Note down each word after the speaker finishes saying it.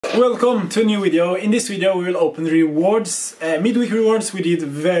Welcome to a new video. In this video we will open the rewards. Midweek rewards we did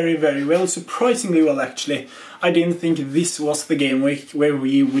very well, surprisingly well actually. I didn't think this was the game week where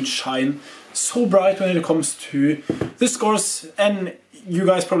we would shine so bright when it comes to the scores, and you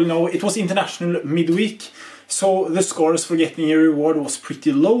guys probably know it was international midweek, so the scores for getting a reward was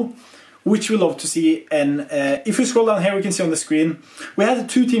pretty low, which we love to see. And if we scroll down here we can see on the screen we had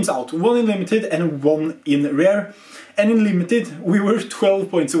two teams out, one in limited and one in rare. And in limited, we were 12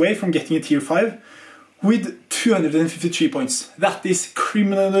 points away from getting a tier 5 with 253 points. That is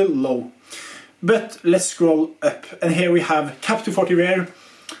criminally low. But let's scroll up, and here we have cap to 40 rare.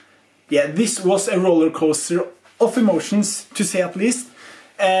 Yeah, this was a roller coaster of emotions, to say at least.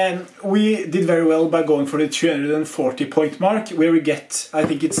 And we did very well by going for the 240 point mark, where we get, I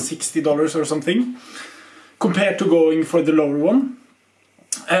think it's $60 or something, compared to going for the lower one.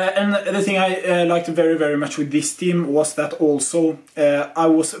 And the thing I liked very much with this team was that also I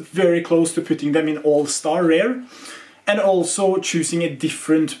was very close to putting them in all-star rare, and also choosing a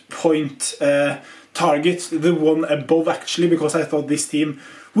different point target, the one above actually, because I thought this team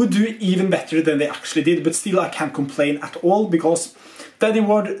would do even better than they actually did. But still I can't complain at all, because Danny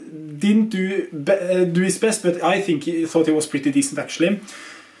Ward didn't do his best, but I think he thought he was pretty decent actually.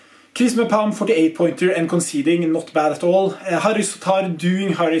 Chris Palm 48 pointer and conceding, not bad at all. Harry Sotar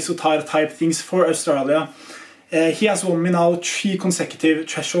doing Harry Sotar type things for Australia. He has won me now 3 consecutive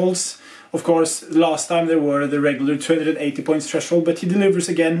thresholds. Of course, last time there were the regular 280 points threshold, but he delivers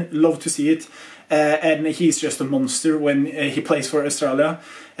again, love to see it. And he's just a monster when he plays for Australia.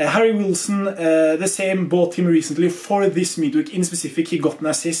 Harry Wilson, the same, bought him recently for this midweek. In specific, he got an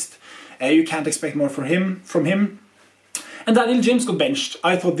assist. You can't expect more from him. And Daniel James got benched.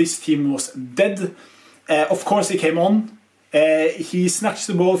 I thought this team was dead. Of course he came on. He snatched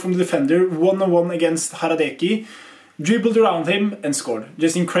the ball from the defender, 1-on-1 against Haradeki, dribbled around him and scored.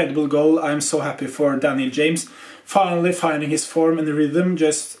 Just incredible goal. I'm so happy for Daniel James. Finally finding his form and the rhythm.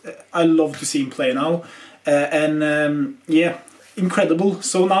 Just, I love to see him play now. Yeah, incredible.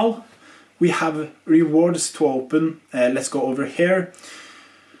 So now we have rewards to open. Let's go over here.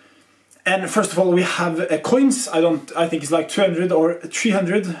 And first of all, we have coins. I think it's like 200 or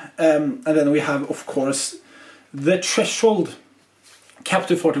 300. And then we have, of course, the threshold. Cap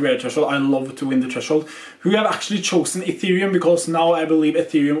to 40 rare threshold. I love to win the threshold. We have actually chosen Ethereum, because now I believe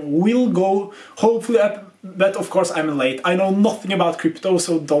Ethereum will go hopefully up. But of course I'm late. I know nothing about crypto,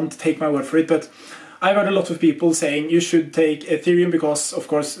 so don't take my word for it. But I've heard a lot of people saying you should take Ethereum, because of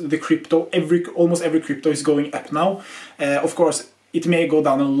course the crypto, almost every crypto is going up now. Of course, it may go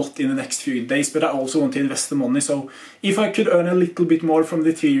down a lot in the next few days, but I also want to invest the money. So if I could earn a little bit more from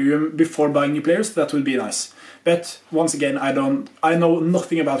the Ethereum before buying new players, that would be nice. But once again, I know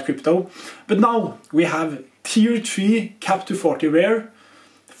nothing about crypto. But now we have tier 3 cap to 40 rare,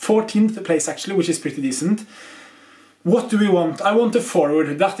 14th place actually, which is pretty decent. What do we want? I want a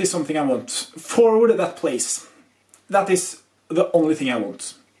forward. That is something I want. Forward that plays. That is the only thing I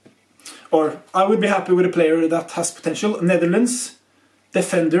want. Or I would be happy with a player that has potential. Netherlands,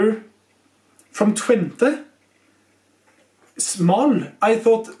 defender, from Twente. Small. I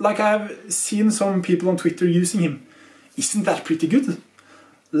thought, like I have seen some people on Twitter using him. Isn't that pretty good?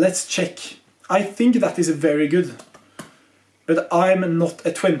 Let's check. I think that is very good. But I'm not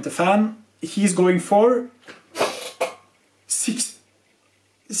a Twente fan. He's going for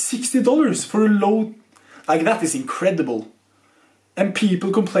 $60 for a low. Like, that is incredible. And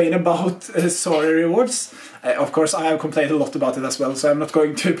people complain about Sorare rewards. Of course, I have complained a lot about it as well, so I'm not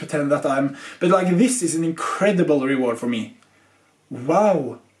going to pretend that I'm... But like, this is an incredible reward for me.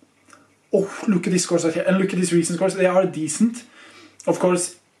 Wow. Oh, look at these scores right here. And look at these recent scores. They are decent. Of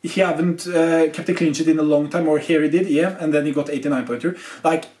course, he haven't kept a clean sheet in a long time, or here he did, yeah. And then he got 89 pointer.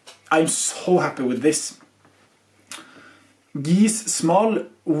 Like, I'm so happy with this. Geese Small,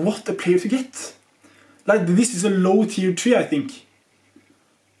 what a player to get. Like, this is a low tier 3, I think.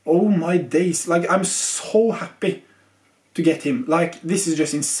 Oh my days, like, I'm so happy to get him. Like, this is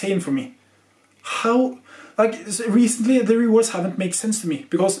just insane for me. How, like, recently the rewards haven't made sense to me,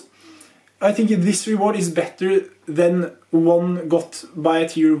 because I think this reward is better than one got by a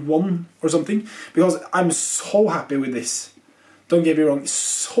tier 1 or something, because I'm so happy with this. Don't get me wrong,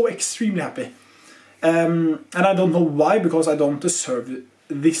 so extremely happy. And I don't know why, because I don't deserve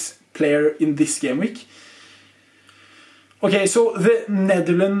this player in this game week. Okay, so the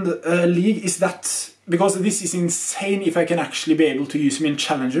Netherlands League, is that... Because this is insane if I can actually be able to use him in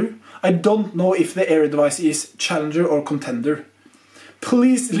Challenger. I don't know if the air device is Challenger or Contender.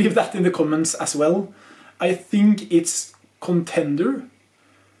 Please leave that in the comments as well. I think it's Contender.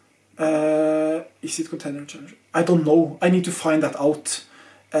 Is it Contender or Challenger? I don't know. I need to find that out.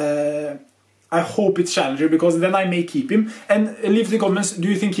 I hope it's Challenger, because then I may keep him. And leave in the comments, do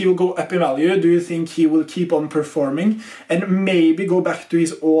you think he will go up in value? Do you think he will keep on performing and maybe go back to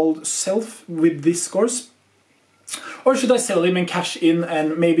his old self with these scores? Or should I sell him and cash in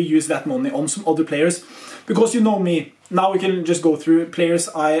and maybe use that money on some other players? Because you know me, now we can just go through players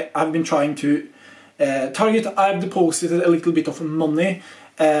I have been trying to target. I've deposited a little bit of money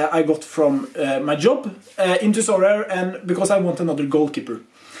I got from my job into Sorare, and because I want another goalkeeper.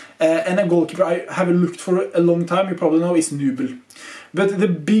 And a goalkeeper I haven't looked for a long time, you probably know, is Nubel. But the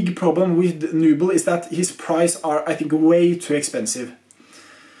big problem with Nubel is that his price are, I think, way too expensive.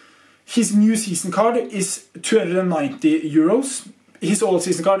 His new season card is 290 euros. His old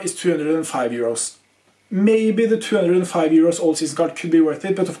season card is 205 euros. Maybe the 205 euros old season card could be worth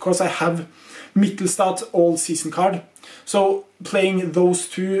it, but of course I have Mittelstadt old season card. So playing those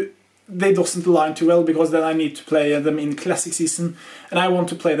two, they doesn't align too well, because then I need to play them in classic season and I want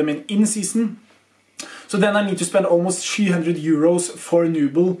to play them in season. So then I need to spend almost 300 euros for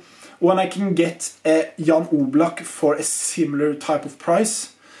Nubel when I can get Jan Oblak for a similar type of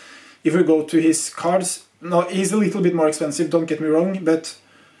price. If we go to his cards, no, he's a little bit more expensive, don't get me wrong, but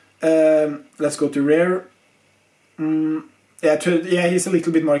let's go to rare. Yeah, he's a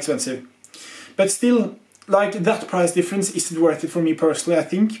little bit more expensive. But still, like, that price difference isn't worth it for me personally, I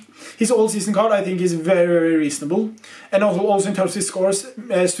think. His all-season card, I think, is very, very reasonable. And also in terms of his scores,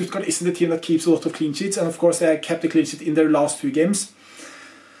 Stuttgart isn't a team that keeps a lot of clean sheets, and of course they kept a clean sheet in their last 2 games.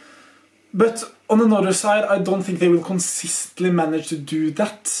 But on another side, I don't think they will consistently manage to do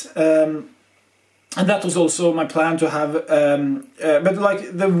that. And that was also my plan to have, but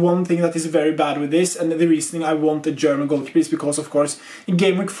like the one thing that is very bad with this, and the reasoning I want a German goalkeeper, is because of course in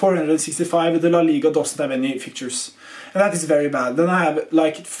game week 465 the La Liga doesn't have any fixtures, and that is very bad. Then I have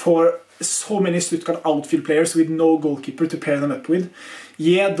like so many Stuttgart outfield players with no goalkeeper to pair them up with.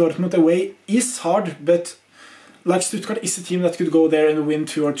 Yeah, Dortmund away is hard, but like Stuttgart is a team that could go there and win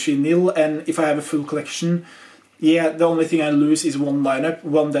 2 or 3-0, and if I have a full collection, yeah, the only thing I lose is one dead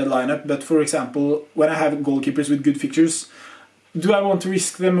lineup. But for example, when I have goalkeepers with good fixtures, do I want to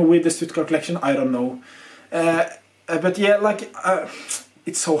risk them with the Stuttgart collection? I don't know. But yeah, like,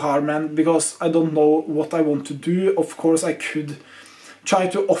 it's so hard, man, because I don't know what I want to do. Of course, I could try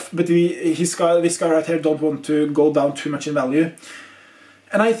to but this guy right here don't want to go down too much in value.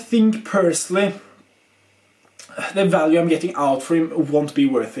 And I think personally, the value I'm getting out for him won't be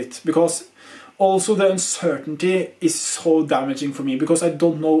worth it, because also the uncertainty is so damaging for me, because I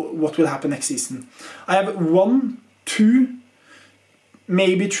don't know what will happen next season. I have 1, 2,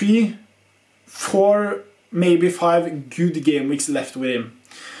 maybe 3, 4, maybe 5 good game weeks left with him.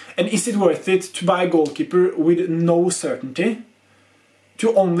 And is it worth it to buy a goalkeeper with no certainty,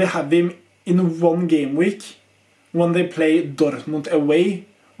 to only have him in 1 game week when they play Dortmund away,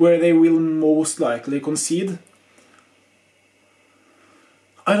 where they will most likely concede?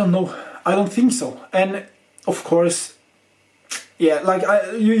 I don't know. I don't think so. And of course, yeah, like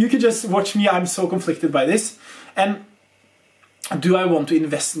you could just watch me, I'm so conflicted by this. And do I want to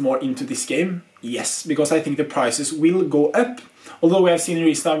invest more into this game? Yes, because I think the prices will go up. Although we have seen in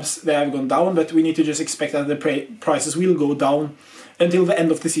recent times they have gone down, but we need to just expect that the prices will go down until the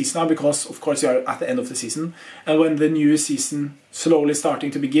end of the season now, because of course you are at the end of the season. And when the new season slowly starting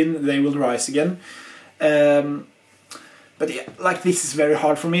to begin, they will rise again. But yeah, like, this is very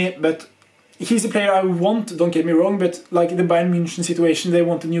hard for me, but he's a player I want, don't get me wrong, but like the Bayern München situation, they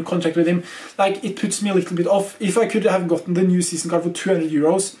want a new contract with him, like, it puts me a little bit off. If I could have gotten the new season card for 200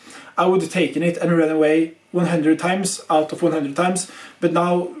 euros, I would have taken it and run away 100 times out of 100 times, but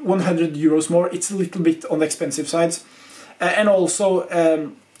now 100 euros more, it's a little bit on the expensive side. And also,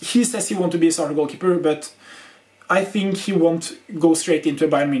 he says he wants to be a starter goalkeeper, but I think he won't go straight into a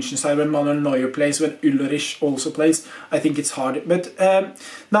Bayern München side when Manuel Neuer plays, when Ulrich also plays. I think it's hard. But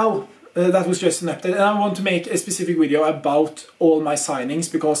now, that was just an update. And I want to make a specific video about all my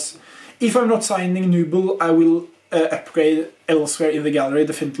signings, because if I'm not signing Nubel, I will upgrade elsewhere in the gallery,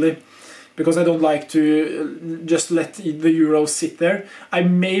 definitely. Because I don't like to just let the Euros sit there. I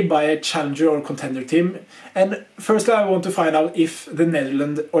may buy a challenger or contender team. And firstly, I want to find out if the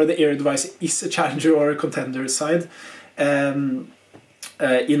Netherlands or the Eredivisie is a challenger or a contender side. On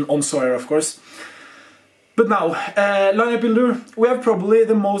Sorare, of course. But now, lineup builder. We have probably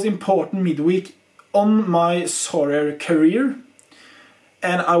the most important midweek on my Sorare career.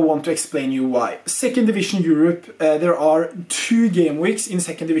 And I want to explain you why. Second Division Europe, there are 2 game weeks in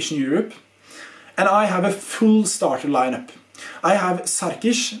Second Division Europe. And I have a full starter lineup. I have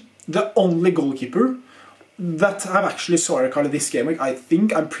Sarkic, the only goalkeeper that have actually Sorare carded this game week.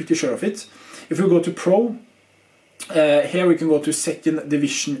 I'm pretty sure of it. If we go to Pro, Here we can go to second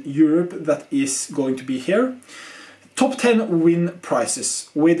division Europe, that is going to be here. Top 10 win prizes,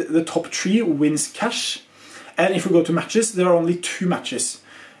 with the top 3 wins cash. And if we go to matches, there are only 2 matches,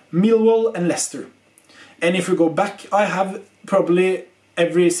 Millwall and Leicester. And if we go back, I have probably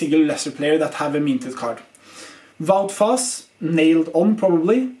every single Leicester player that have a minted card. Wout Faes, nailed on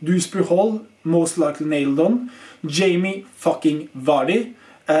probably. Dewsbury Hall, most likely nailed on. Jamie fucking Vardy,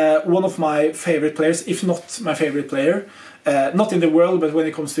 one of my favorite players, if not my favorite player. Not in the world, but when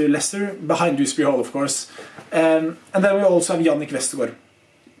it comes to Leicester, behind Dewsbury Hall, of course. And then we also have Yannick Vestergaard.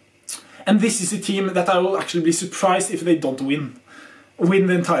 And this is a team that I will actually be surprised if they don't win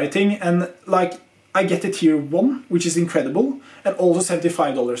the entire thing. And like, I get a tier 1, which is incredible, and also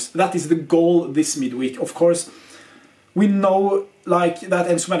 $75. That is the goal this midweek. Of course, we know like that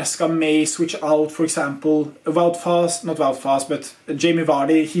Enzo Maresca may switch out, for example, not Wout Faes, but Jamie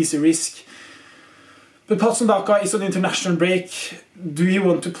Vardy, he's a risk. But Patson Daka is on international break. Do you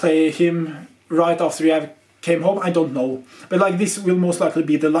want to play him right after you have came home? I don't know. But like, this will most likely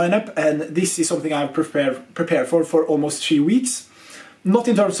be the lineup, and this is something I've prepared for almost 3 weeks. Not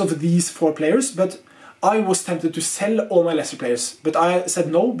in terms of these 4 players, but I was tempted to sell all my Leicester players. But I said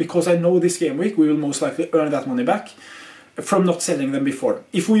no, because I know this game week we will most likely earn that money back from not selling them before.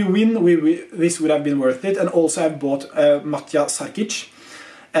 If we win, this would have been worth it. And also I've bought Matja Sarkic,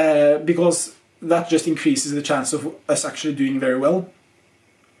 because that just increases the chance of us actually doing very well.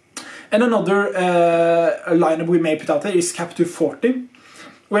 And another lineup we may put out there is cap to 40,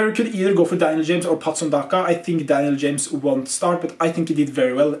 where we could either go for Daniel James or Patson Daka. I think Daniel James won't start, but I think he did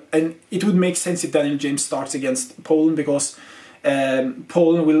very well. And it would make sense if Daniel James starts against Poland, because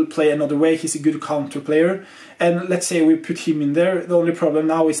Poland will play another way. He's a good counter player. And let's say we put him in there. The only problem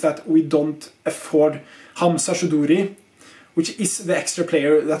now is that we don't afford Hamza Choudhury, which is the extra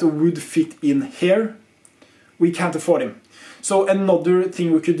player that would fit in here. We can't afford him. So another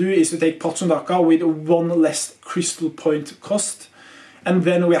thing we could do is to take Patson Daka with 1 less crystal point cost. And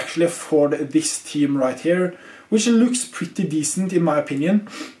then we actually afford this team right here, which looks pretty decent in my opinion.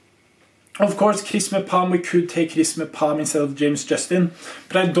 Of course, Chris Mepam, we could take Chris Mepam instead of James Justin,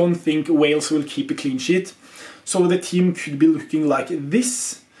 but I don't think Wales will keep a clean sheet. So the team could be looking like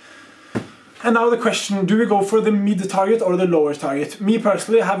this. And now the question, do we go for the mid target or the lower target? Me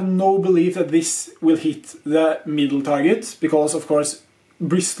personally, I have no belief that this will hit the middle target, because of course,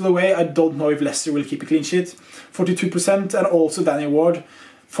 Bristol away, I don't know if Leicester will keep a clean sheet. 42%, and also Danny Ward,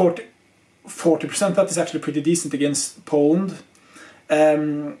 40%. That is actually pretty decent against Poland.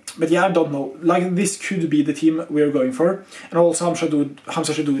 But yeah, I don't know. Like, this could be the team we're going for. And also Hamza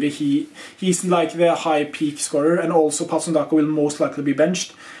Choudhury, he's like the high peak scorer, and also Patson Daka will most likely be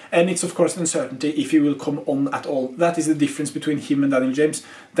benched. And it's of course an uncertainty if he will come on at all. That is the difference between him and Daniel James.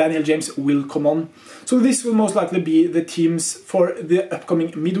 Daniel James will come on. So this will most likely be the teams for the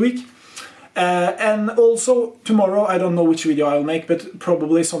upcoming midweek. And also tomorrow, I don't know which video I'll make, but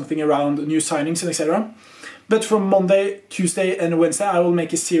probably something around new signings and etc. But from Monday, Tuesday and Wednesday I will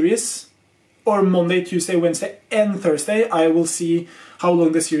make a series. Or Monday, Tuesday, Wednesday and Thursday I will see how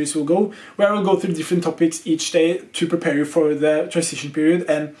long the series will go, where I will go through different topics each day to prepare you for the transition period,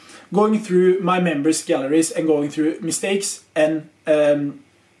 and going through my members' galleries and going through mistakes and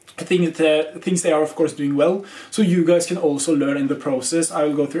things they are of course doing well, so you guys can also learn in the process. I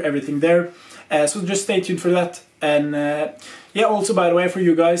will go through everything there, so just stay tuned for that. And yeah, also by the way, for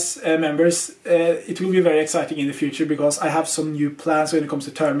you guys members, it will be very exciting in the future, because I have some new plans when it comes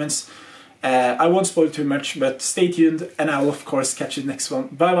to tournaments. I won't spoil too much, but stay tuned, and I will of course catch you next one.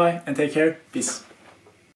 Bye bye and take care. Peace.